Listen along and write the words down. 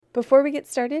Before we get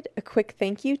started, a quick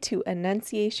thank you to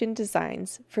Annunciation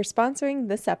Designs for sponsoring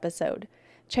this episode.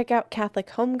 Check out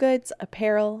Catholic home goods,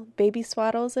 apparel, baby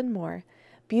swaddles, and more,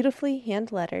 beautifully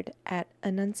hand-lettered at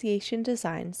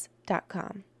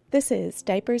annunciationdesigns.com. This is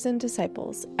Diapers and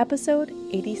Disciples, episode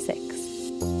 86.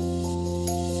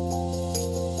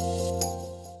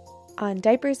 On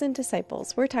Diapers and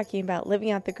Disciples, we're talking about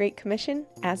living out the Great Commission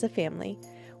as a family.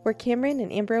 We're Cameron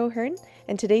and Amber O'Hearn,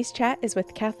 and today's chat is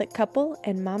with Catholic couple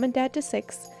and mom and dad to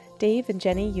 6, Dave and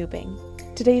Jenny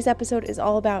Ubing. Today's episode is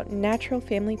all about natural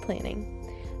family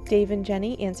planning. Dave and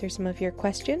Jenny answer some of your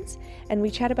questions, and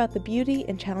we chat about the beauty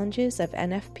and challenges of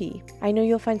NFP. I know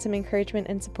you'll find some encouragement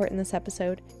and support in this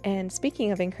episode, and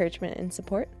speaking of encouragement and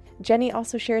support, Jenny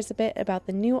also shares a bit about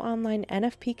the new online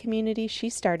NFP community she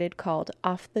started called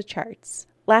Off the Charts.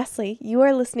 Lastly, you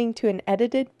are listening to an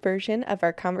edited version of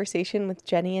our conversation with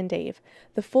Jenny and Dave.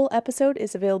 The full episode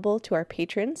is available to our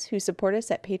patrons who support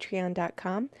us at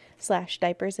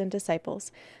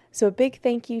patreon.com/diapersanddisciples. So a big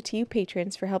thank you to you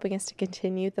patrons for helping us to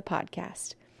continue the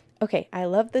podcast. Okay, I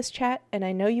love this chat and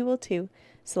I know you will too.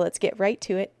 So let's get right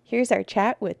to it. Here's our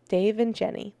chat with Dave and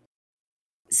Jenny.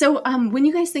 So when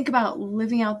you guys think about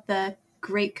living out the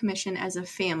Great Commission as a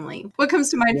family, what comes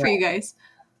to mind for you guys?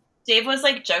 Dave was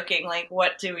like joking, like,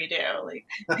 what do we do? Like,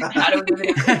 how do we do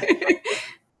it?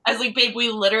 I was like, babe,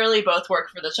 we literally both work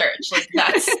for the church. Like,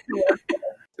 that's.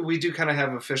 We do kind of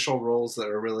have official roles that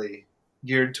are really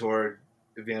geared toward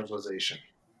evangelization.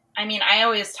 I mean, I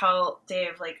always tell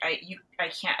Dave, like, I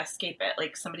can't escape it.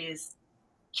 Like, somebody's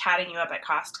chatting you up at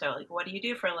Costco, like, what do you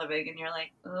do for a living? And you're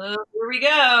like, oh, here we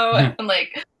go. And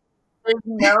like, there's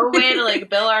no way to like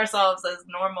bill ourselves as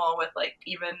normal with like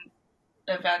even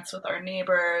events with our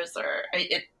neighbors or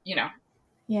it, you know.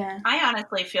 Yeah. I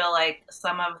honestly feel like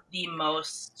some of the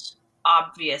most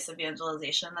obvious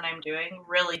evangelization that I'm doing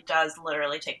really does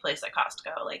literally take place at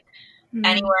Costco. Like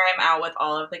anywhere I'm out with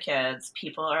all of the kids,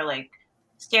 people are like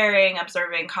staring,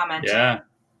 observing, commenting. Yeah.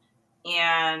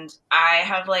 And I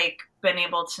have like been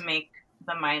able to make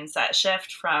the mindset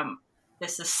shift from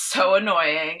this is so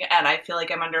annoying and I feel like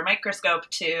I'm under a microscope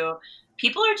to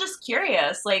people are just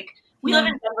curious. Like we live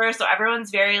in Denver, so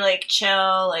everyone's very like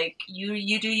chill, like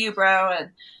you do you, bro. And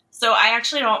so I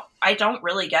don't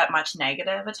really get much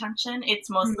negative attention. It's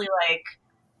mostly like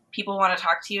people want to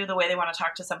talk to you the way they want to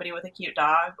talk to somebody with a cute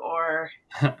dog or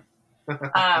I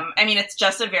mean it's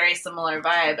just a very similar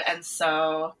vibe. And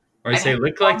so or say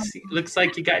looks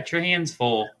like you got your hands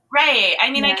full. Right. I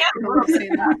mean I get a little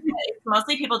bit of that. It's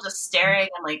mostly people just staring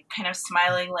and like kind of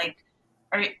smiling like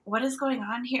what is going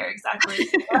on here exactly?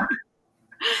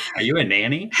 Are you a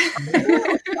nanny?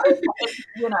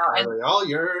 You know, are they all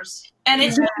yours? And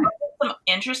it's some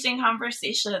interesting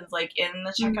conversations, like in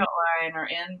the checkout line or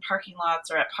in parking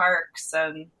lots or at parks,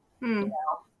 and you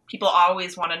know, people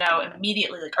always want to know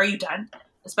immediately, like, "Are you done?"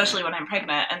 Especially when I'm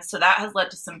pregnant, and so that has led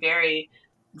to some very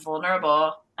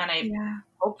vulnerable and I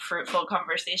hope fruitful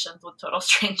conversations with total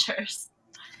strangers.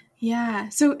 Yeah.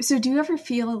 So do you ever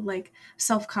feel like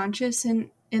self-conscious in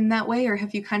that way, or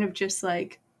have you kind of just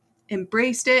like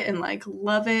embraced it and like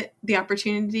love it, the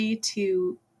opportunity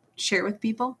to share with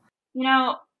people? You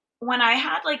know, when I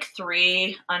had like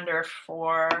 3 under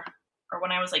 4, or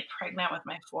when I was like pregnant with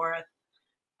my 4th,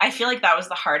 I feel like that was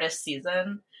the hardest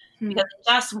season because it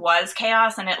just was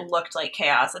chaos and it looked like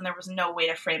chaos and there was no way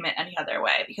to frame it any other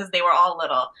way because they were all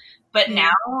little. But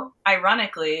now,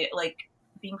 ironically, like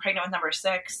being pregnant with number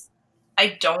 6,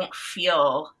 I don't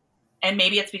feel, and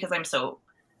maybe it's because I'm so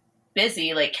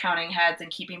busy like counting heads and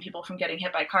keeping people from getting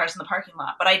hit by cars in the parking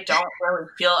lot, but I don't really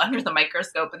feel under the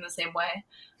microscope in the same way.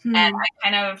 And I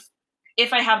kind of,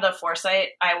 if I have the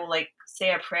foresight, I will like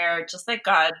say a prayer just like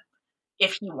God,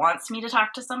 if he wants me to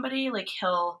talk to somebody, like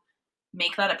he'll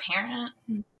make that apparent.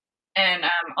 And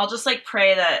I'll just like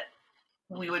pray that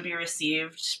we would be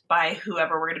received by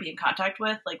whoever we're going to be in contact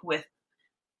with, like with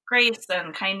grace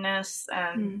and kindness.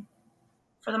 And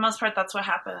for the most part, that's what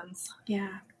happens.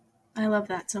 Yeah. I love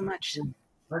that so much.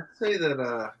 I'd say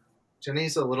that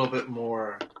Jenny's a little bit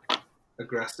more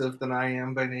aggressive than I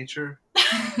am by nature.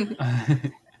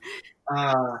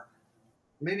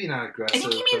 Maybe not aggressive. I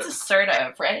think he means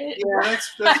assertive, right? Yeah,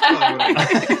 that's probably what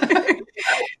I mean.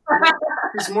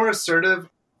 He's more assertive.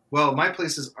 Well, my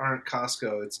places aren't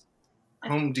Costco. It's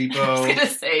Home Depot. I was going to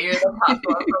say, you're the Costco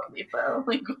of Home Depot.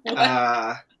 Like,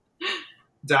 what?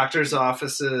 Doctor's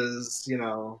offices, you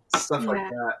know, stuff like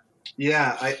that.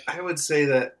 Yeah, I would say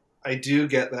that I do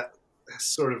get that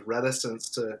sort of reticence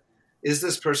to, is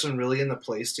this person really in the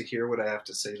place to hear what I have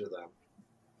to say to them?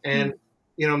 And,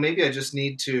 you know, maybe I just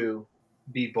need to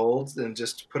be bold and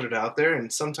just put it out there. And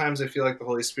sometimes I feel like the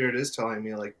Holy Spirit is telling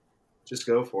me, like, just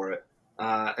go for it.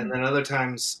 And then other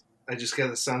times I just get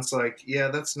the sense like, yeah,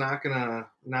 that's not gonna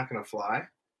fly.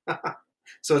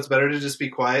 So it's better to just be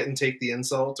quiet and take the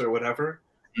insult or whatever.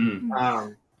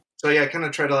 So yeah, I kind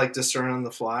of try to like discern on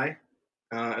the fly,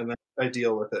 and then I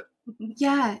deal with it.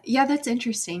 Yeah, that's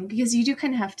interesting because you do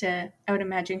kind of have to, I would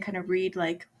imagine, kind of read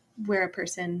like where a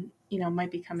person,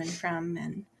 might be coming from,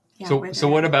 and So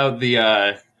what about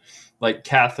the like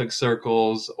Catholic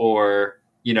circles, or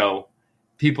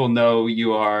people know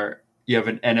you have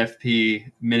an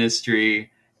NFP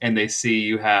ministry, and they see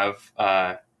you have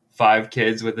 5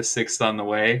 kids with a 6th on the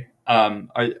way.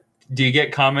 Do you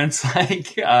get comments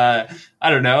like, I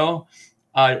don't know,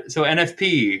 so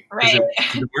NFP, right?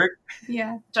 Does it work?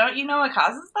 Yeah. Don't you know what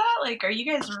causes that? Like, are you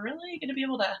guys really going to be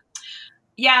able to?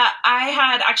 Yeah, I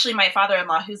had actually my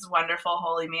father-in-law, who's a wonderful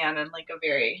holy man and like a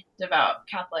very devout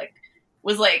Catholic,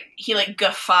 was like, he like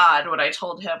guffawed when I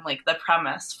told him like the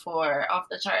premise for Off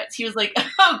the Charts. He was like,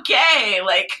 okay,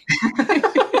 like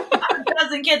a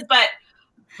dozen kids. But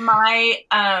my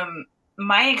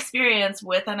experience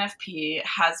with NFP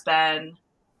has been,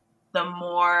 the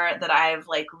more that I've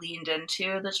like leaned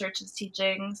into the church's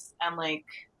teachings and like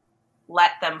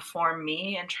let them form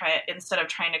me and instead of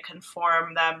trying to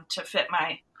conform them to fit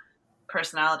my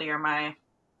personality or my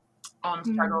own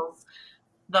struggles,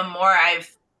 the more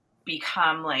I've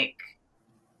become like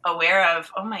aware of,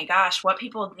 oh my gosh, what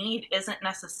people need isn't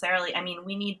necessarily,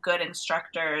 we need good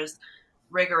instructors,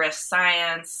 rigorous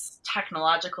science,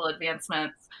 technological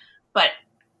advancements, but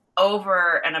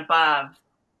over and above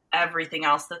everything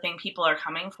else, the thing people are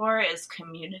coming for is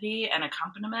community and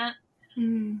accompaniment.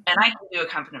 And I can do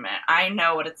accompaniment. I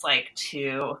know what it's like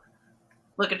to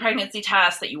look at pregnancy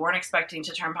tests that you weren't expecting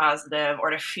to turn positive, or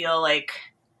to feel like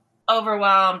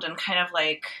overwhelmed and kind of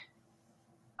like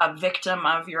a victim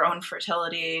of your own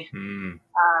fertility.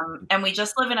 And we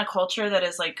just live in a culture that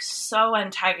is like so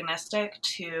antagonistic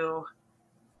to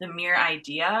the mere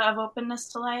idea of openness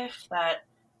to life that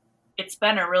it's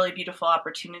been a really beautiful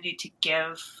opportunity to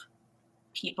give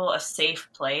people a safe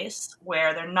place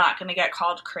where they're not going to get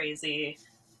called crazy,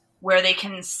 where they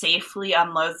can safely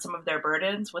unload some of their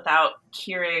burdens without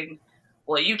hearing,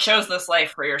 well, you chose this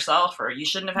life for yourself, or you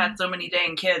shouldn't have had so many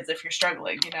dang kids if you're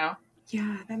struggling,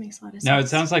 Yeah, that makes a lot of sense. Now it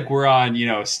sounds like we're on,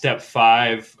 step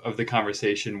 5 of the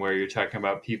conversation, where you're talking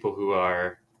about people who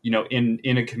are, in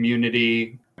a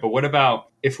community. But what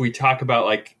about if we talk about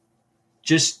like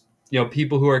just,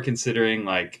 people who are considering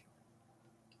like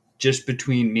just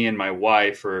between me and my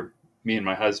wife, or me and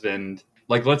my husband,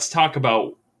 like, let's talk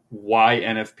about why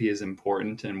NFP is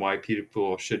important and why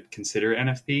people should consider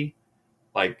NFP,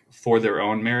 like, for their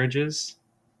own marriages.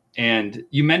 And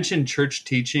you mentioned church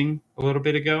teaching a little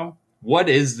bit ago. What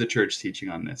is the church teaching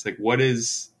on this? Like,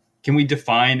 can we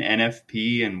define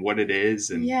NFP and what it is?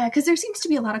 And yeah, because there seems to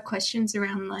be a lot of questions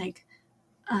around like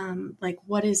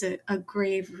what is a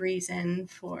grave reason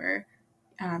for,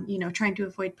 trying to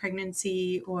avoid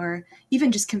pregnancy, or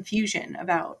even just confusion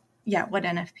about, what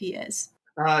NFP is.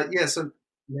 So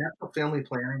natural family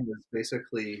planning is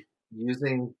basically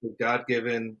using the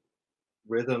God-given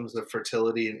rhythms of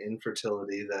fertility and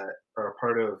infertility that are a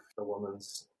part of a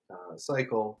woman's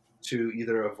cycle to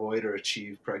either avoid or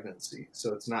achieve pregnancy.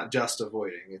 So it's not just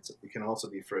avoiding; it can also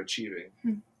be for achieving.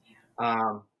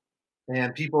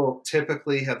 And people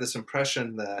typically have this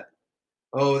impression that,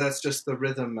 oh, that's just the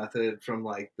rhythm method from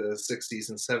like the 60s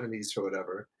and 70s or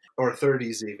whatever, or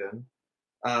 30s even.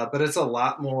 But it's a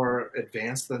lot more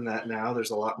advanced than that now.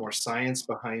 There's a lot more science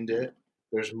behind it.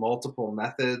 There's multiple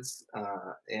methods,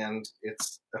 and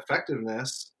its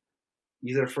effectiveness,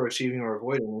 either for achieving or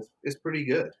avoiding, is pretty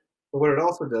good. But what it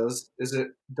also does is it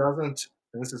doesn't,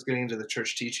 and this is getting into the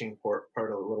church teaching part a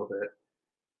little bit,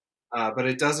 but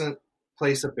it doesn't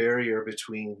place a barrier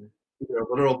between, either a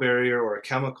literal barrier or a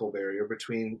chemical barrier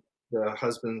between the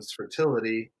husband's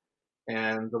fertility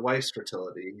and the wife's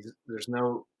fertility. There's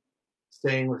no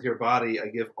saying with your body, I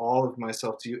give all of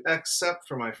myself to you except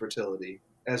for my fertility,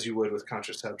 as you would with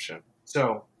contraception.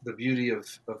 So the beauty of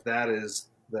that is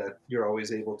that you're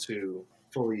always able to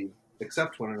fully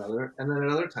accept one another. And then at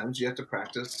other times you have to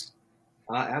practice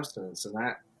abstinence. And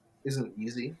that isn't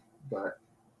easy, but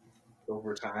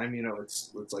over time,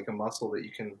 it's like a muscle that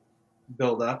you can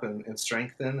build up and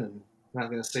strengthen. And I'm not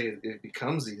going to say it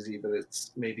becomes easy, but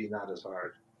it's maybe not as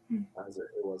hard as it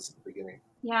was at the beginning.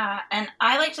 Yeah, and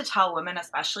I like to tell women,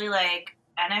 especially, like,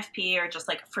 NFP or just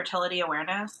like fertility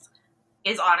awareness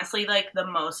is honestly like the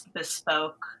most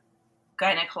bespoke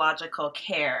gynecological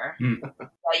care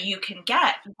that you can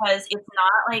get, because it's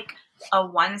not like a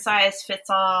one size fits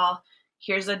all,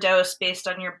 here's a dose based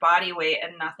on your body weight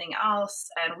and nothing else,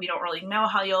 and we don't really know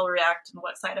how you'll react and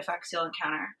what side effects you'll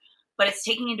encounter. but it's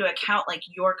taking into account like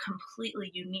your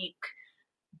completely unique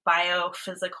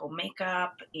biophysical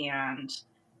makeup and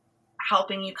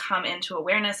helping you come into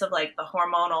awareness of like the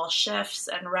hormonal shifts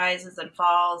and rises and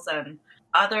falls and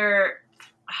other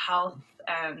health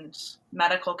and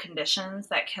medical conditions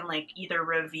that can like either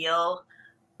reveal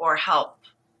or help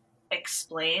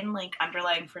explain like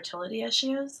underlying fertility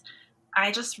issues.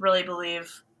 I just really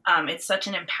believe it's such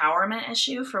an empowerment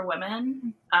issue for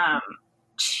women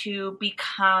to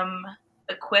become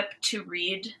equipped to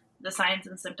read the signs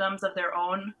and symptoms of their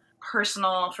own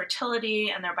personal fertility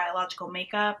and their biological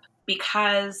makeup,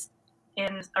 because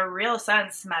in a real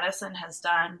sense, medicine has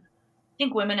done, I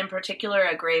think women in particular,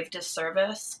 a grave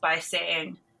disservice by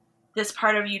saying this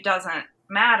part of you doesn't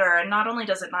matter. And not only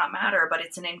does it not matter, but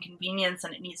it's an inconvenience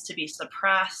and it needs to be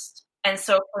suppressed. And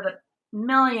so for the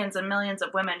millions and millions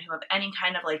of women who have any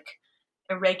kind of like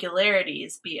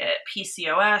irregularities, be it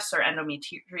PCOS or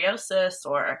endometriosis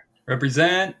or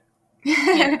represent.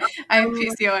 I have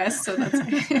PCOS, so that's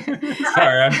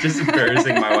sorry, I'm just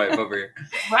embarrassing my wife over here.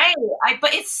 Right.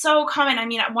 But it's so common. I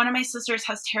mean, one of my sisters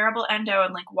has terrible endo,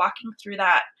 and like walking through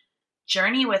that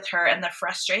journey with her and the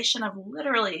frustration of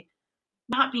literally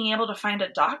not being able to find a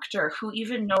doctor who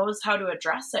even knows how to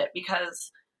address it,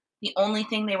 because the only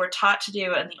thing they were taught to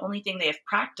do and the only thing they have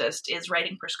practiced is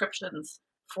writing prescriptions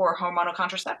for hormonal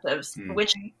contraceptives,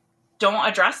 which don't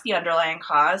address the underlying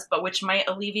cause, but which might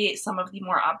alleviate some of the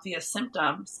more obvious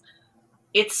symptoms.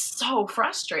 It's so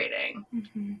frustrating.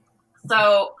 Mm-hmm.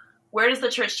 So where does the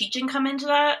church teaching come into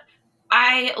that?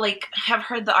 I like have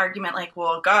heard the argument like,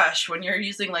 well, gosh, when you're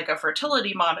using like a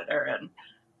fertility monitor and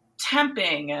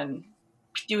temping and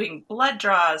doing blood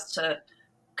draws to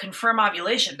confirm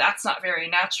ovulation, that's not very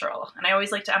natural. And I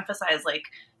always like to emphasize like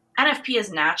NFP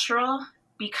is natural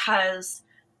because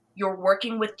you're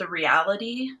working with the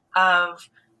reality of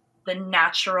the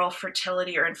natural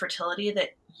fertility or infertility that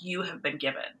you have been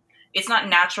given. It's not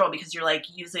natural because you're like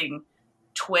using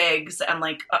twigs and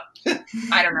like,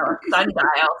 I don't know, a sundial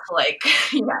to like,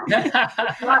 you know,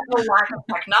 it's not the lack of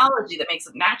technology that makes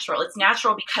it natural. It's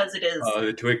natural because it is. Oh,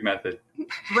 the twig method.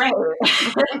 Right.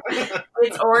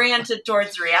 It's oriented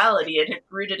towards reality and it's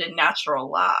rooted in natural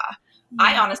law.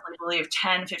 I honestly believe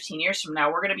 10, 15 years from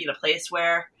now, we're going to be the place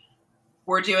where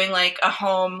we're doing like a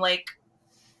home, like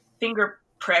finger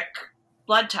prick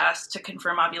blood test to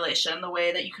confirm ovulation the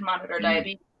way that you can monitor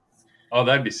diabetes. Oh,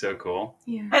 that'd be so cool.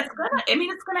 Yeah. It's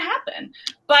going to happen,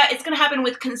 but it's going to happen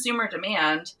with consumer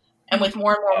demand and with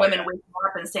more and more women waking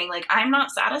up and saying like, I'm not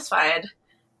satisfied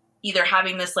either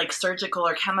having this like surgical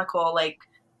or chemical like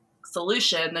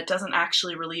solution that doesn't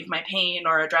actually relieve my pain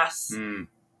or address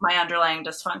my underlying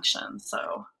dysfunction.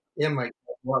 So yeah, might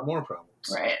want more problems.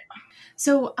 Right.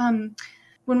 So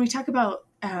when we talk about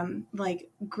like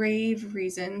grave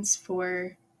reasons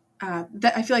for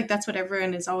that, I feel like that's what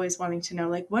everyone is always wanting to know.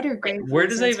 Like, what are grave reasons? Where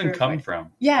does that even come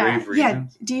from? Yeah. Grave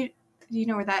reasons? Do you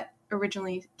know where that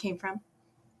originally came from?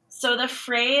 So the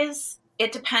phrase,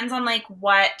 it depends on like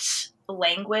what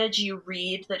language you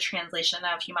read the translation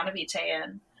of Humana Vitae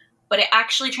in, but it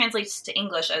actually translates to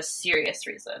English as serious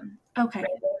reason. Okay. Right?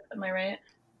 Am I right?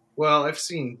 Well, I've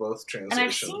seen both translations. And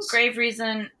I've seen grave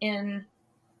reason in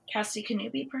Cassidy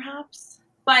Kanubi, perhaps.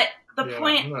 But the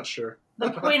point, I'm not sure.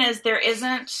 The point is there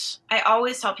isn't, I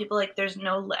always tell people like there's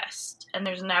no list and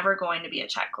there's never going to be a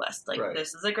checklist. Like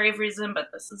This is a grave reason, but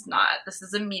this is not. This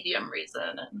is a medium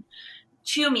reason. And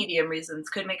 2 medium reasons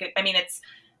could make it, I mean,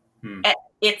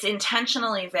 it's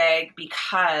intentionally vague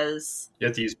because you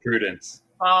have to use prudence.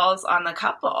 It falls on the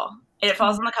couple. It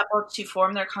falls on the couple to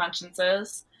form their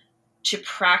consciences, to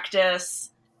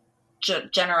practice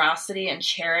generosity and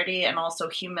charity and also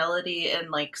humility and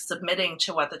like submitting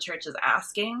to what the church is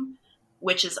asking,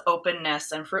 which is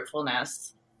openness and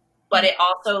fruitfulness. But it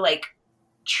also like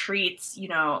treats, you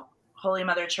know, Holy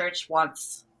Mother Church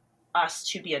wants us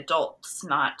to be adults,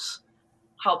 not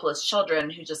helpless children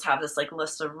who just have this like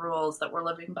list of rules that we're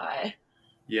living by.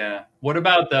 Yeah. What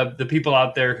about the people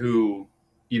out there who,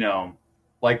 you know,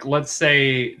 like let's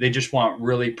say they just want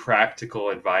really practical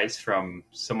advice from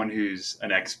someone who's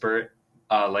an expert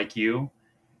like you,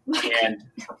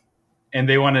 and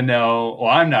they want to know,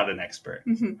 well, I'm not an expert.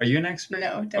 Mm-hmm. Are you an expert?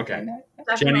 No, definitely not.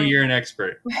 Definitely. Jenny, you're an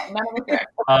expert.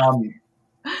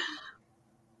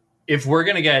 If we're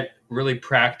going to get really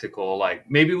practical, like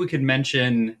maybe we could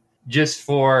mention just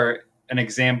for an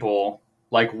example,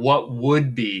 like what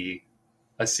would be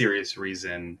a serious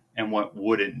reason and what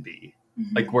wouldn't be.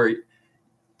 Mm-hmm. Like where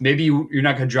maybe you're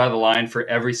not going to draw the line for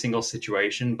every single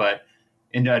situation, but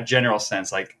in a general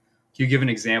sense, like, can you give an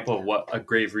example of what a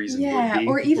grave reason would be?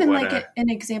 Or even like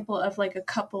an example of like a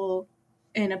couple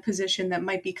in a position that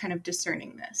might be kind of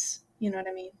discerning this. You know what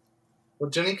I mean? Well,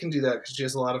 Jenny can do that because she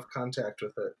has a lot of contact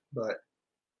with it. But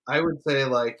I would say,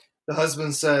 like, the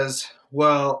husband says,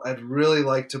 well, I'd really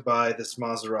like to buy this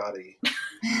Maserati.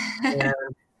 And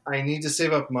I need to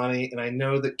save up money, and I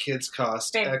know that kids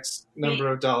cost X number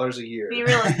of dollars a year. Be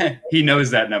realistic. He knows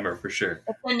that number for sure.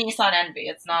 It's a Nissan Envy.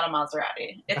 It's not a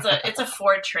Maserati. It's a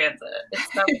Ford Transit.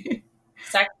 It's some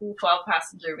sexy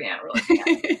 12-passenger van.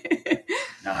 Really.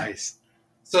 Nice.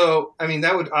 So, I mean,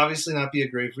 that would obviously not be a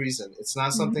grave reason. It's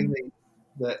not something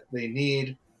that they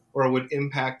need or would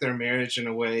impact their marriage in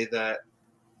a way that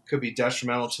could be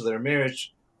detrimental to their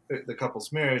marriage, the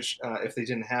couple's marriage, if they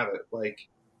didn't have it. Like,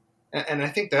 and I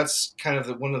think that's kind of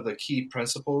one of the key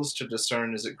principles to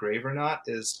discern is it grave or not.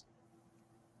 Is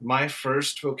my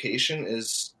first vocation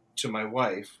is to my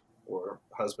wife or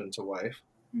husband to wife,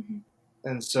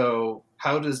 and so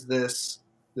how does this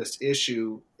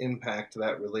issue impact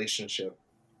that relationship,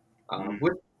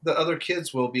 which the other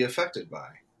kids will be affected by?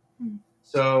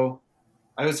 So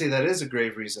I would say that is a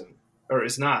grave reason, or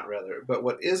is not rather. But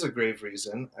what is a grave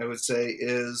reason, I would say,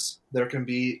 is there can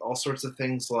be all sorts of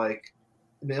things like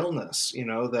an illness,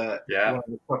 that one of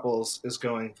the couples is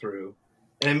going through.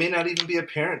 And it may not even be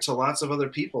apparent to lots of other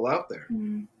people out there.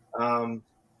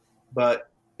 But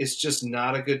it's just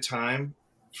not a good time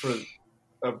for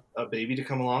a baby to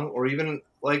come along, or even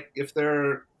like if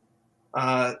there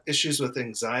are issues with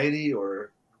anxiety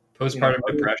or postpartum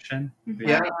depression.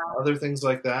 Other things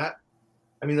like that.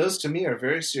 I mean, those to me are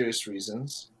very serious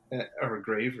reasons, or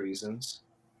grave reasons.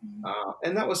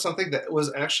 And that was something that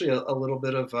was actually a little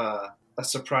bit of a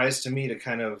surprise to me to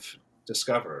kind of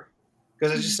discover,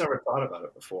 because I just never thought about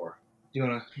it before. Do you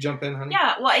want to jump in, honey?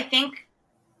 Yeah, well, I think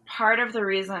part of the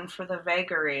reason for the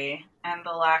vagary and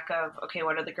the lack of, okay,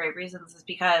 what are the grave reasons, is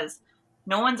because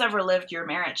no one's ever lived your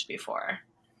marriage before.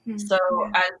 So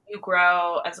as you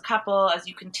grow as a couple, as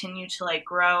you continue to like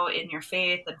grow in your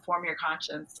faith and form your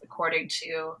conscience according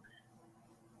to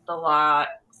the law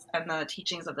and the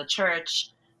teachings of the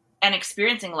church, and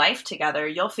experiencing life together,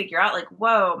 you'll figure out like,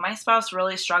 whoa, my spouse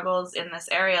really struggles in this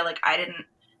area. Like, I didn't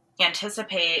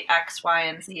anticipate X, Y,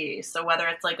 and Z. So whether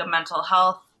it's like a mental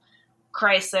health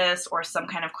crisis or some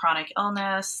kind of chronic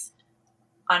illness,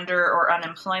 under or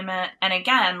unemployment. And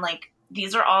again, like,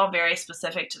 these are all very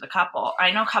specific to the couple. I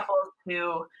know couples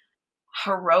who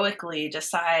heroically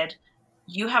decide,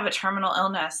 you have a terminal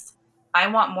illness. I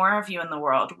want more of you in the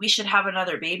world. We should have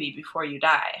another baby before you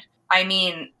die. I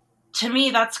mean, to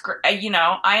me, that's,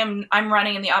 I'm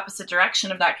running in the opposite direction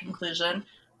of that conclusion,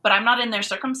 but I'm not in their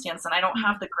circumstance and I don't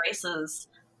have the graces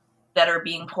that are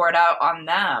being poured out on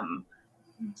them.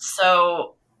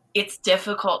 So it's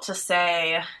difficult to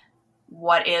say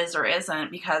what is or isn't,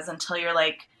 because until you're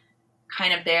like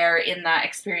kind of there in that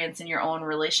experience in your own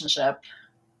relationship,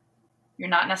 you're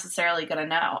not necessarily going to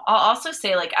know. I'll also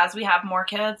say, like, as we have more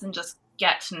kids and just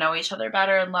get to know each other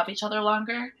better and love each other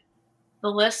longer, the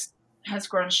list has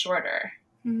grown shorter.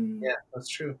 Yeah, that's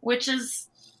true. Which is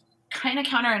kind of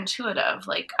counterintuitive.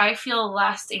 Like, I feel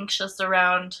less anxious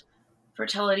around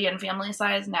fertility and family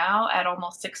size now at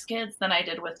almost 6 kids than I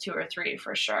did with 2 or 3,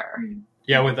 for sure.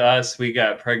 Yeah, with us, we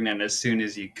got pregnant as soon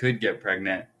as you could get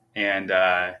pregnant. And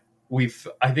I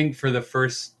think for the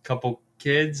first couple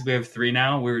kids, we have 3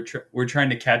 now, we're trying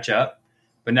to catch up.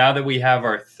 But now that we have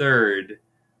our 3rd,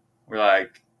 we're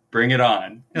like, bring it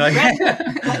on. Like,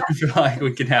 I feel like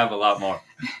we can have a lot more.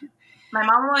 My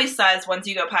mom always says, once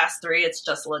you go past 3, it's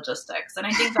just logistics. And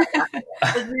I think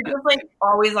that's we're just like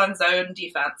always on zone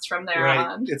defense from there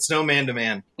on. It's no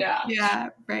man-to-man. Yeah,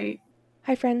 right.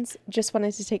 Hi, friends. Just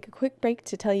wanted to take a quick break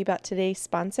to tell you about today's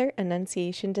sponsor,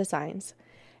 Annunciation Designs.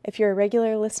 If you're a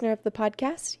regular listener of the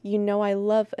podcast, you know I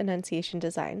love Annunciation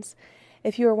Designs.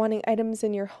 If you are wanting items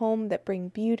in your home that bring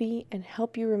beauty and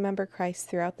help you remember Christ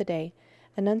throughout the day,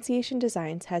 Annunciation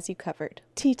Designs has you covered.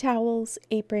 Tea towels,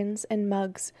 aprons, and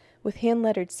mugs with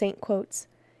hand-lettered saint quotes,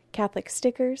 Catholic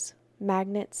stickers,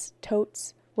 magnets,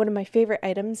 totes. One of my favorite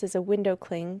items is a window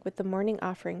cling with the morning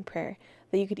offering prayer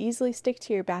that you could easily stick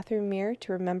to your bathroom mirror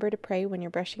to remember to pray when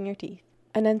you're brushing your teeth.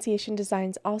 Annunciation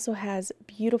Designs also has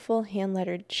beautiful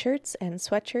hand-lettered shirts and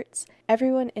sweatshirts.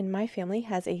 Everyone in my family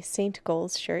has a Saint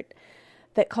Goals shirt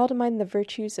that call to mind the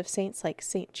virtues of saints like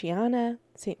Saint Gianna,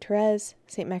 Saint Therese,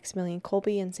 Saint Maximilian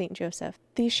Kolbe, and Saint Joseph.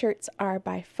 These shirts are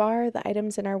by far the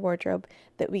items in our wardrobe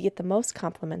that we get the most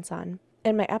compliments on.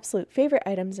 And my absolute favorite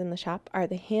items in the shop are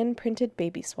the hand-printed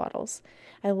baby swaddles.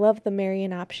 I love the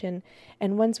Marian option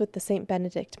and ones with the Saint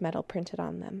Benedict medal printed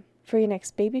on them. For your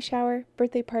next baby shower,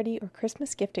 birthday party, or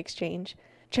Christmas gift exchange,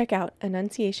 check out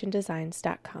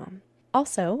AnnunciationDesigns.com.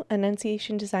 Also,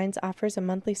 Annunciation Designs offers a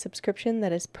monthly subscription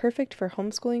that is perfect for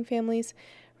homeschooling families,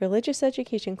 religious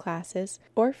education classes,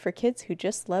 or for kids who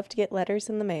just love to get letters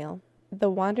in the mail. The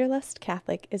Wanderlust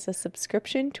Catholic is a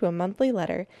subscription to a monthly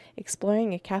letter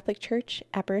exploring a Catholic church,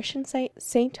 apparition site,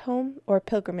 saint home, or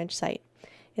pilgrimage site.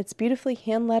 It's beautifully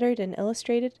hand-lettered and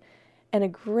illustrated, and a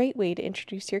great way to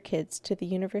introduce your kids to the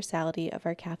universality of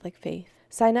our Catholic faith.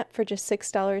 Sign up for just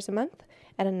 $6 a month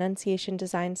at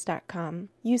AnnunciationDesigns.com.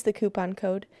 Use the coupon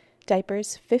code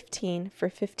DIAPERS15 for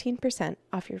 15%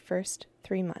 off your first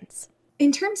 3 months.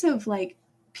 In terms of like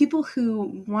people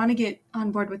who want to get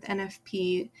on board with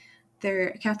NFP, they're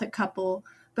a Catholic couple,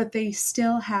 but they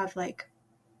still have like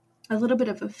a little bit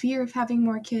of a fear of having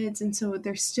more kids, and so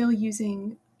they're still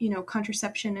using,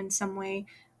 contraception in some way,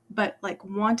 but like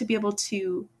want to be able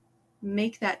to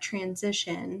make that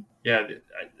transition. Yeah,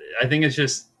 I think it's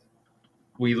just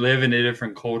we live in a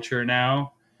different culture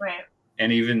now. Right.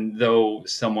 And even though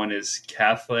someone is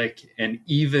Catholic and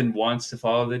even wants to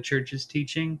follow the church's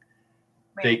teaching,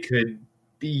 right, they could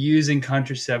be using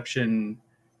contraception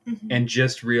and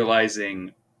just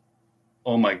realizing,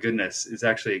 oh my goodness, it's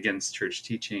actually against church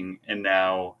teaching. And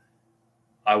now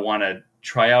I want to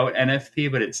try out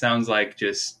NFP, but it sounds like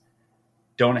just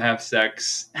don't have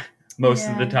sex most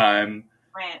of the time.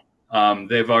 Right.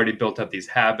 They've already built up these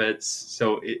habits.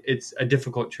 So it's a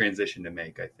difficult transition to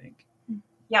make, I think.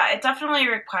 Yeah, it definitely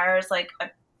requires like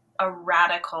a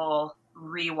radical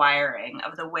rewiring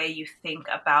of the way you think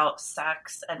about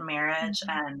sex and marriage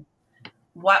and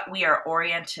what we are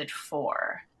oriented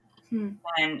for.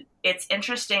 And it's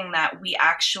interesting that we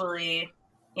actually,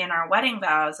 in our wedding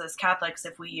vows as Catholics,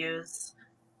 if we use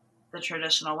the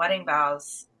traditional wedding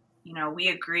vows, we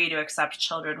agree to accept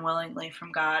children willingly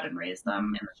from God and raise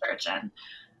them in the church. And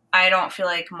I don't feel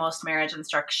like most marriage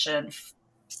instruction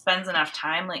spends enough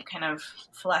time like kind of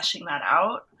fleshing that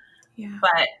out. Yeah.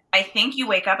 But I think you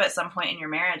wake up at some point in your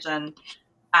marriage, and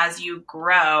as you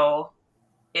grow,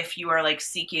 if you are like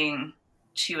seeking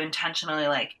to intentionally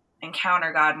like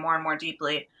encounter God more and more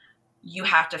deeply, you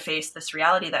have to face this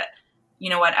reality that,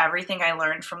 everything I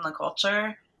learned from the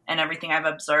culture and everything I've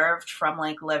observed from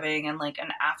like living in like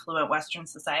an affluent Western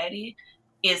society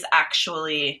is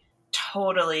actually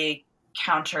totally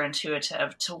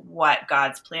counterintuitive to what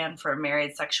God's plan for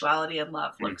married sexuality and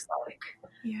love looks like.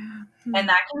 Yeah. And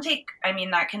that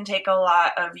can take a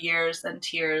lot of years and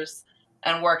tears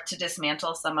and work to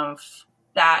dismantle some of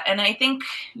that. And I think,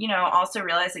 also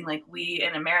realizing like we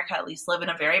in America at least live in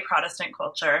a very Protestant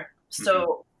culture.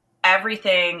 So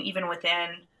everything, even within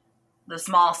the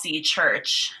small c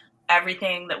church,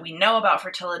 everything that we know about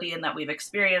fertility and that we've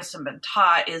experienced and been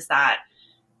taught is that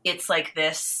it's like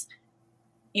this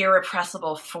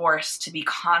irrepressible force to be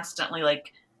constantly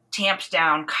like tamped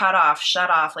down, cut off, shut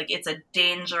off. Like it's a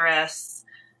dangerous,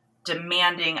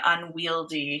 demanding,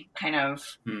 unwieldy kind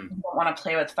of you don't want to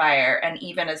play with fire. And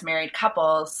even as married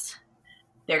couples,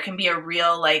 there can be a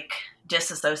real like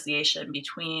disassociation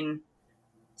between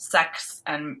sex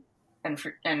and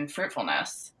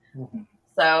fruitfulness.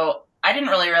 So I didn't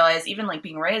really realize, even like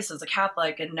being raised as a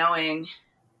Catholic and knowing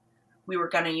we were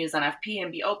going to use NFP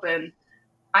and be open,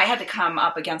 I had to come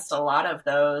up against a lot of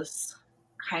those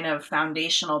kind of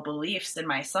foundational beliefs in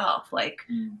myself. Like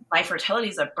my fertility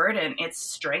is a burden. It's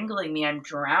strangling me. I'm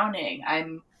drowning.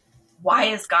 Why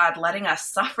is God letting us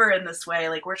suffer in this way?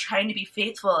 Like we're trying to be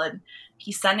faithful and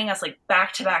he's sending us like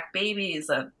back-to-back babies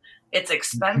and it's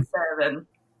expensive. And,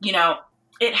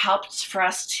 it helped for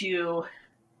us to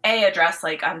address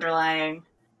like underlying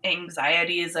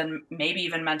anxieties and maybe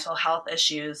even mental health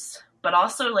issues, but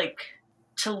also like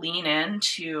to lean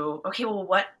into, okay, well,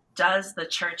 what does the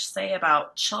church say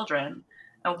about children?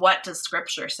 And what does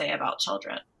scripture say about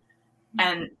children?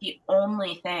 And the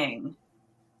only thing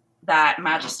that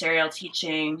magisterial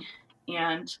teaching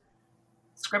and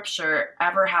scripture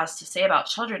ever has to say about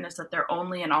children is that they're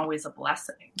only and always a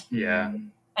blessing. Yeah.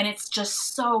 And it's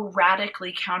just so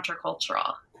radically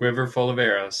countercultural. Quiver full of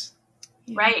arrows.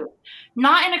 Right.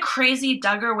 Not in a crazy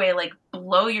Duggar way, like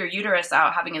blow your uterus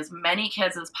out having as many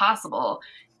kids as possible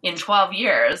in 12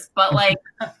 years. But like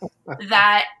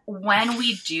that when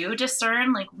we do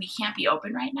discern, like we can't be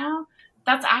open right now,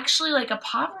 that's actually like a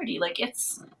poverty. Like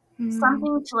it's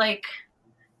something to like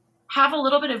have a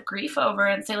little bit of grief over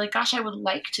and say like, gosh, I would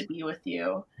like to be with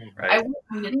you. Right. I wish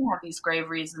we didn't have these grave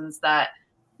reasons that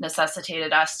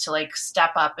necessitated us to like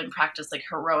step up and practice like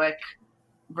heroic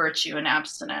virtue and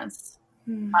abstinence.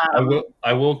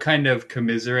 I will kind of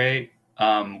commiserate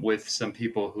with some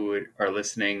people who are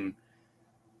listening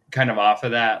kind of off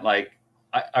of that. Like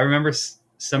I remember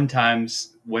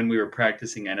sometimes when we were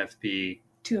practicing NFP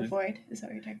to avoid, is that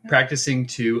what you're talking about? Practicing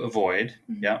to avoid.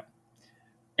 Yeah.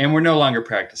 And we're no longer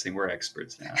practicing. We're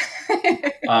experts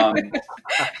now.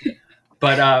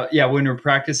 But yeah, when we're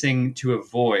practicing to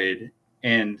avoid,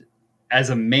 and as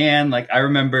a man, like I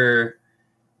remember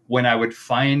when I would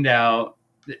find out,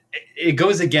 it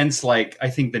goes against like, I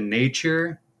think the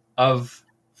nature of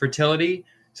fertility.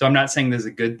 So I'm not saying this is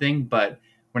a good thing, but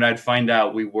when I'd find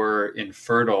out we were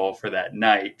infertile for that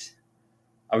night,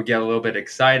 I would get a little bit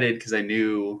excited because I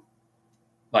knew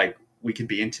like we could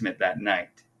be intimate that night.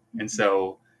 And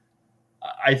so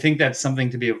I think that's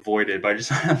something to be avoided, but I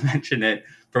just want to mention it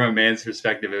from a man's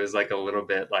perspective. It was like a little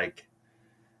bit like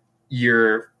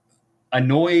you're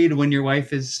annoyed when your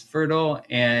wife is fertile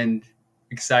and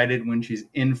excited when she's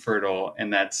infertile.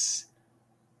 And that's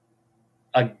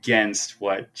against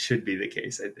what should be the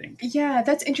case, I think. Yeah,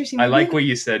 that's interesting. I like what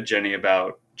you said, Jenny,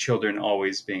 about children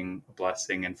always being a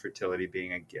blessing and fertility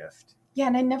being a gift. Yeah,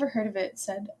 and I never heard of it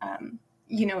said,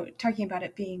 talking about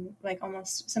it being like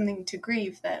almost something to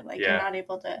grieve that like you're not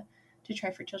able to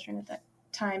try for children at that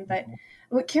time. But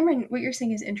what Cameron, what you're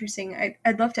saying is interesting.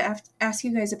 I'd love to ask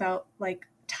you guys about like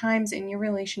times in your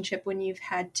relationship when you've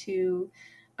had to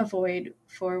avoid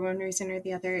for one reason or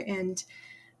the other, and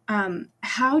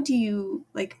how do you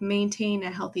like maintain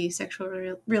a healthy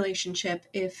sexual relationship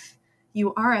if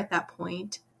you are at that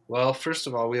point? Well, first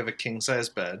of all, we have a king size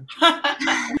bed.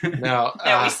 Now,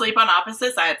 that we sleep on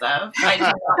opposite sides of. I do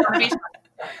not want to be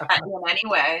in any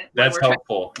way. That's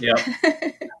helpful. Yeah.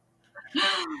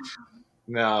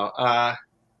 No,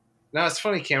 it's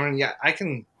funny, Cameron. Yeah, I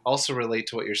can also relate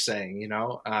to what you're saying,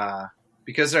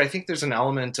 because I think there's an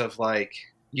element of like,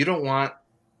 you don't want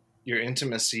your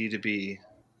intimacy to be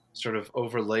sort of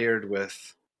overlayered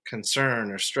with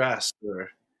concern or stress,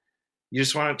 or you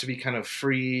just want it to be kind of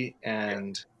free,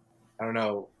 and I don't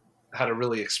know how to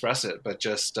really express it, but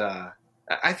just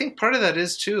I think part of that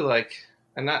is too, like,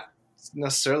 and not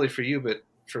necessarily for you, but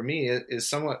for me, it is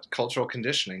somewhat cultural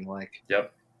conditioning. Like,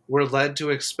 we're led to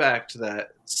expect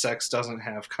that sex doesn't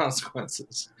have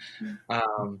consequences,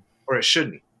 or it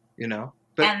shouldn't,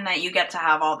 But, and that you get to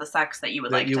have all the sex that you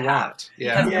would like to have.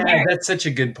 Yeah, that's such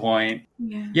a good point.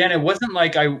 Yeah, and it wasn't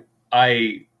like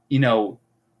I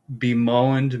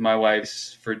bemoaned my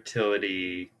wife's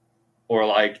fertility or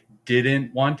like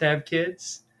didn't want to have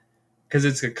kids, because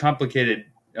it's a complicated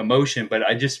emotion, but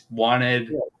I just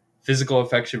wanted physical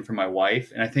affection from my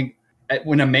wife. And I think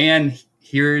when a man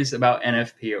hears about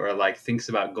NFP or like thinks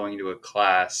about going to a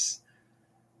class,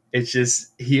 it's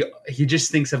just he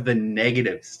just thinks of the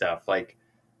negative stuff, like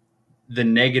the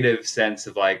negative sense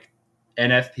of like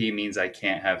NFP means I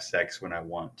can't have sex when I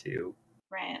want to.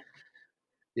 Right.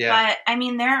 Yeah. But I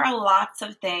mean, there are lots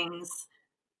of things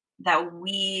that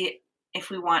we, if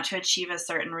we want to achieve a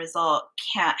certain result,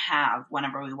 can't have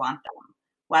whenever we want them.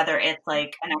 Whether it's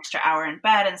like an extra hour in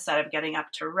bed instead of getting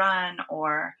up to run,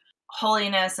 or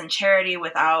holiness and charity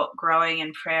without growing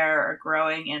in prayer or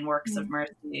growing in works of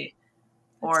mercy,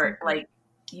 or like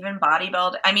even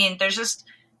bodybuilding. I mean, there's just,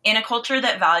 in a culture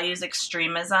that values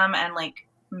extremism and like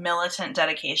militant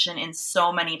dedication in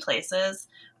so many places,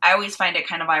 I always find it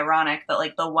kind of ironic that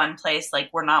like the one place like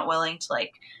we're not willing to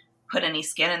like put any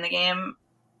skin in the game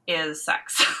is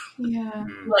sex. Yeah.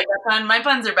 Like my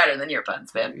puns are better than your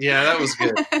puns, Ben. Yeah, that was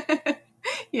good.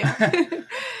 Yeah.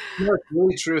 It's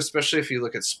really true, especially if you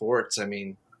look at sports. I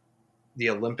mean,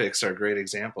 the Olympics are a great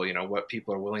example, what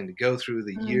people are willing to go through,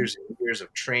 the years and years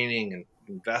of training and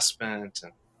investment,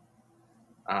 and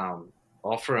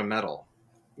all for a medal,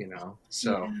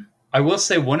 so. Yeah. I will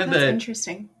say one of That's the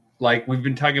interesting, like we've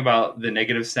been talking about the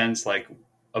negative sense, like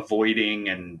avoiding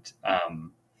and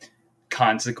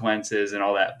consequences and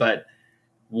all that, but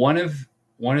one of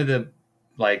the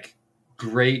like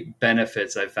great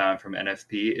benefits I found from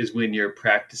NFP is when you're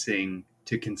practicing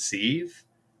to conceive,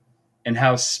 and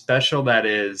how special that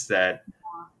is that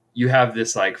you have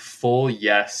this like full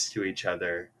yes to each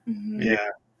other. Mm-hmm. Yeah.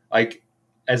 Like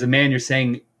as a man, you're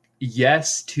saying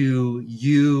yes to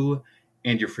you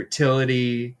and your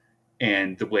fertility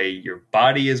and the way your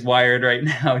body is wired right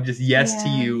now. Just yes to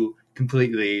you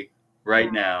completely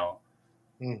right now.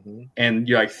 Mm-hmm. And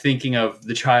you're like thinking of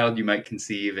the child you might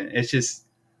conceive. And it's just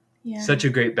such a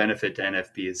great benefit to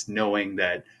NFP is knowing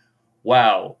that,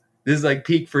 wow, this is like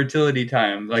peak fertility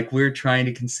time. Like we're trying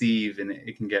to conceive, and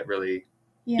it can get really,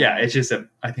 it's just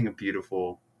I think a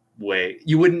beautiful way.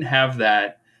 You wouldn't have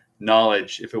that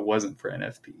knowledge if it wasn't for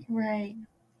NFP. Right.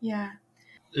 Yeah.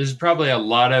 There's probably a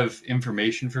lot of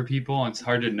information for people, and it's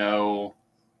hard to know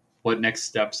what next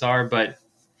steps are, but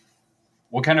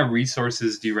what kind of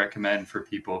resources do you recommend for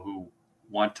people who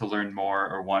want to learn more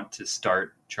or want to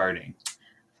start charting?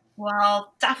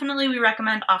 Well, definitely we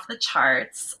recommend Off the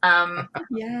Charts.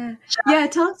 Yeah.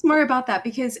 Tell us more about that,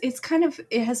 because it's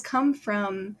it has come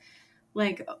from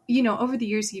like, you know, over the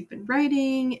years you've been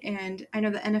writing, and I know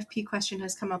the NFP question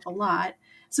has come up a lot.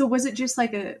 So was it just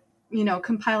like a, you know,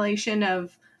 compilation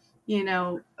of, you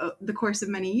know, the course of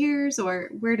many years, or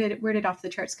where did Off the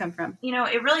Charts come from? You know,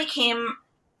 it really came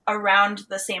around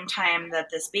the same time that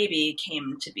this baby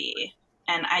came to be.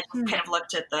 And I just kind of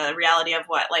looked at the reality of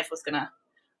what life was going to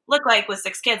look like with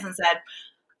 6 kids and said,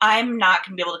 I'm not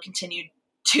going to be able to continue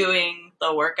doing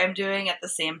the work I'm doing at the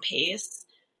same pace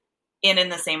in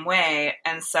the same way.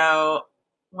 And so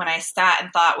when I sat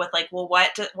and thought with like, well,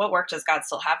 what work does God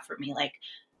still have for me? Like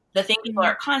the thing people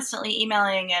are constantly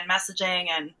emailing and messaging,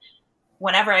 and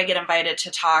whenever I get invited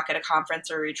to talk at a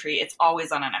conference or retreat, it's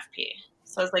always on NFP.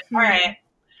 So I was like, all right,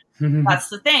 that's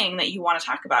the thing that you want to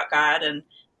talk about, God. And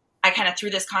I kind of threw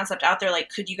this concept out there, like,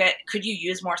 could you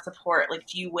use more support? Like,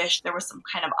 do you wish there was some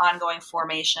kind of ongoing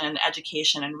formation,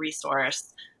 education, and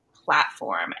resource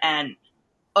platform? And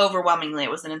overwhelmingly, it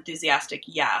was an enthusiastic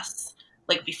yes.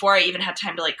 Like, before I even had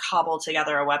time to, like, cobble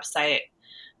together a website.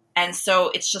 And so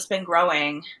it's just been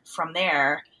growing from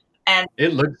there. And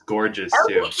it looks gorgeous,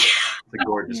 too. It's a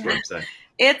gorgeous website.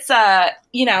 It's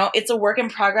you know, it's a work in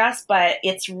progress, but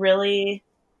it's really,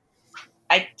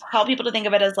 I tell people to think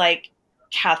of it as, like,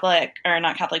 Catholic, or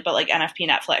not Catholic, but like NFP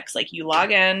Netflix. Like, you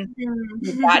log in,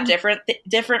 you've got different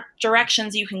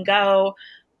directions you can go.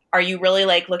 Are you really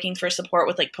like looking for support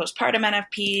with like postpartum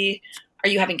NFP? Are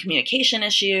you having communication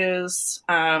issues?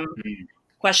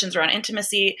 Questions around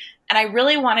intimacy? And I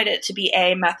really wanted it to be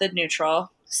method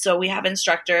neutral. So we have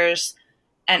instructors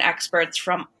and experts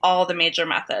from all the major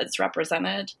methods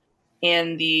represented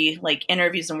in the like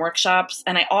interviews and workshops.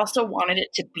 And I also wanted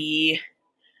it to be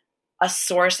a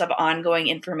source of ongoing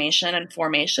information and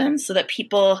formation, so that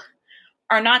people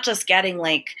are not just getting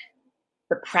like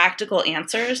the practical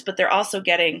answers, but they're also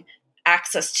getting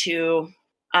access to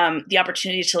the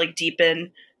opportunity to like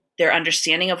deepen their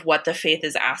understanding of what the faith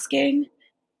is asking,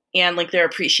 and like their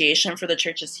appreciation for the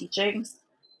church's teachings.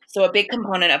 So a big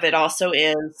component of it also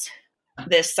is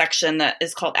this section that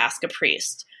is called Ask a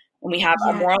Priest. And we have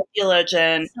a moral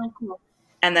theologian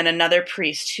and then another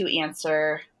priest who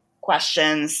answer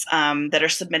questions that are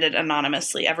submitted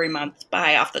anonymously every month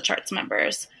by Off the Charts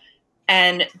members.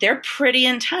 And they're pretty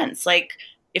intense. Like,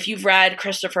 if you've read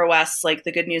Christopher West's, like,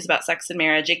 The Good News About Sex and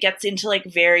Marriage, it gets into, like,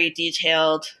 very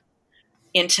detailed,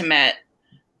 intimate,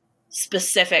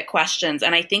 specific questions.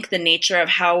 And I think the nature of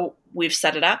how we've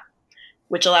set it up,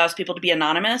 which allows people to be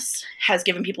anonymous, has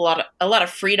given people a lot of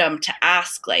freedom to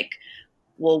ask, like,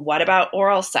 well, what about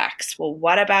oral sex? Well,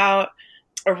 what about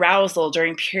arousal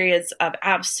during periods of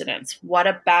abstinence? What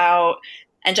about,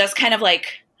 and just kind of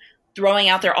like throwing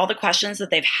out there all the questions that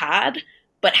they've had,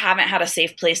 but haven't had a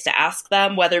safe place to ask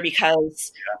them, whether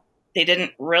because they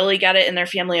didn't really get it in their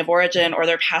family of origin, or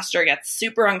their pastor gets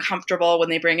super uncomfortable when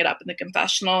they bring it up in the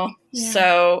confessional.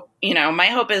 So, you know, my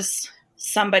hope is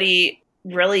somebody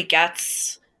really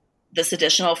gets this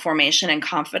additional formation and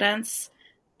confidence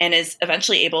and is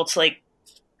eventually able to like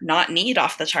not need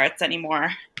Off the Charts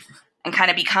anymore, and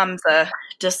kind of becomes a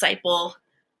disciple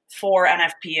for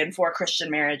NFP and for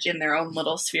Christian marriage in their own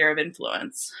little sphere of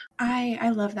influence. I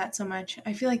love that so much.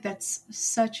 I feel like that's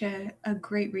such a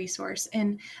great resource.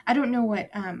 And I don't know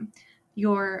what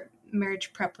your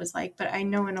marriage prep was like, but I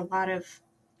know in a lot of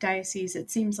dioceses, it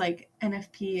seems like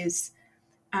NFP is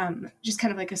just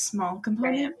kind of like a small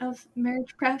component of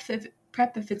marriage prep,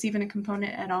 if it's even a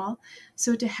component at all.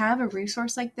 So to have a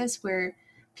resource like this where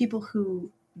people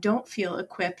who don't feel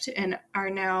equipped and are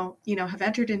now, you know, have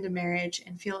entered into marriage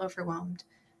and feel overwhelmed,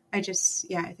 I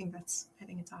think it's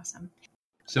awesome.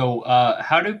 So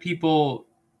how do people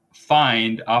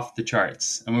find Off the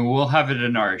Charts? I mean, we'll have it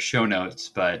in our show notes,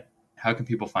 but how can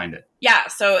people find it? Yeah,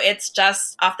 so it's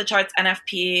just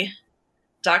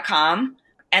offthechartsnfp.com.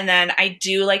 And then I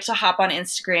do like to hop on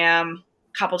Instagram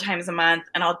a couple times a month,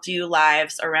 and I'll do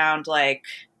lives around like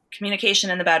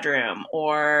communication in the bedroom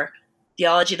or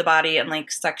theology of the body and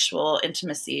like sexual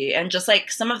intimacy, and just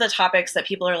like some of the topics that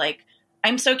people are like,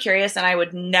 I'm so curious and I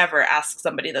would never ask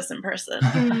somebody this in person.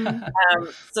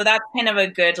 So that's kind of a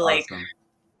good like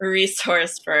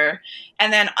resource for,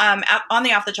 and then on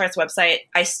the Off the Charts website,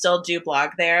 I still do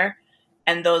blog there,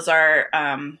 and those are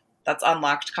that's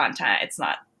unlocked content. It's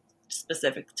not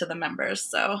specific to the members.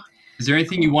 So is there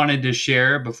anything you wanted to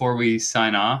share before we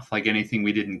sign off, like anything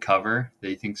we didn't cover that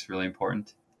you think is really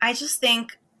important? I just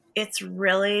think it's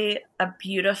really a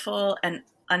beautiful and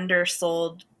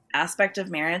undersold aspect of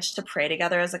marriage to pray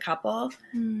together as a couple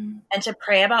and to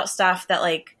pray about stuff that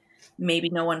like maybe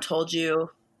no one told you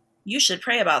should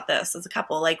pray about this as a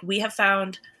couple. Like, we have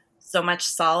found so much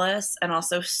solace and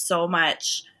also so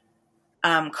much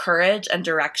courage and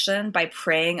direction by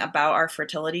praying about our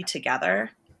fertility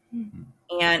together. Mm-hmm.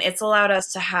 And it's allowed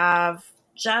us to have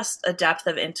just a depth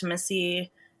of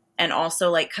intimacy and also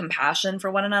like compassion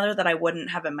for one another that I wouldn't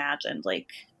have imagined like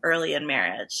early in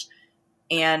marriage.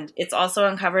 And it's also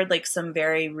uncovered like some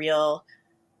very real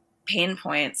pain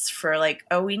points for like,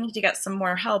 oh, we need to get some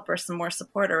more help or some more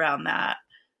support around that.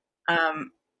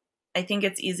 I think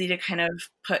it's easy to kind of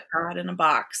put God in a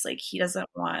box. Like he doesn't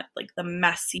want like the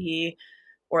messy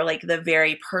or like the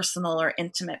very personal or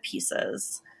intimate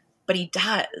pieces, but he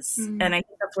does. Mm-hmm. And I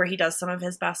think that's where he does some of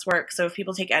his best work. So if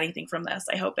people take anything from this,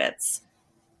 I hope it's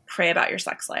pray about your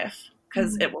sex life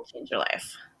because it will change your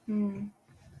life.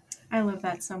 I love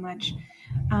that so much.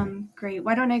 Great.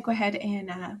 Why don't I go ahead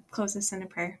and close this in a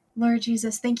prayer? Lord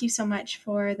Jesus, thank you so much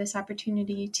for this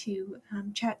opportunity to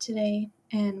chat today.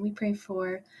 And we pray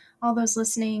for all those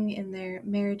listening in their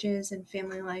marriages and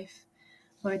family life,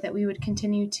 Lord, that we would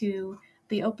continue to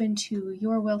be open to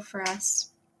your will for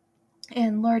us.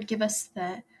 And Lord, give us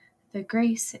the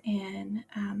grace and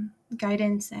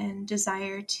guidance and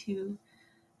desire to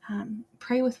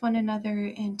pray with one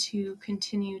another and to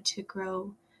continue to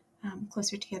grow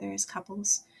closer together as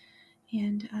couples.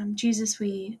 And Jesus,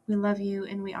 we love you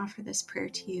and we offer this prayer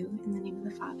to you in the name of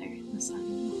the Father, and the Son,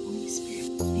 and the Holy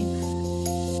Spirit. Amen.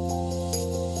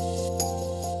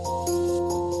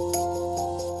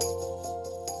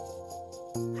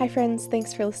 Hi friends,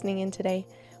 thanks for listening in today.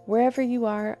 Wherever you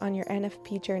are on your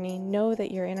NFP journey, know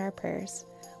that you're in our prayers.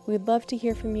 We'd love to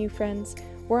hear from you, friends.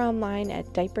 We're online at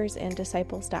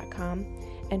diapersanddisciples.com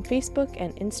and Facebook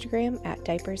and Instagram at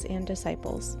Diapers and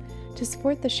Disciples. To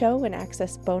support the show and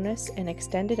access bonus and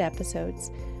extended episodes,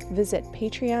 visit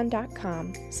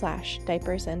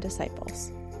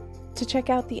patreon.com/diapersanddisciples. To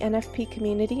check out the NFP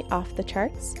community Off the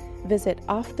Charts, visit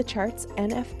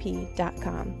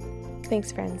offthechartsnfp.com.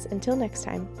 Thanks, friends. Until next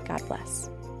time, God bless.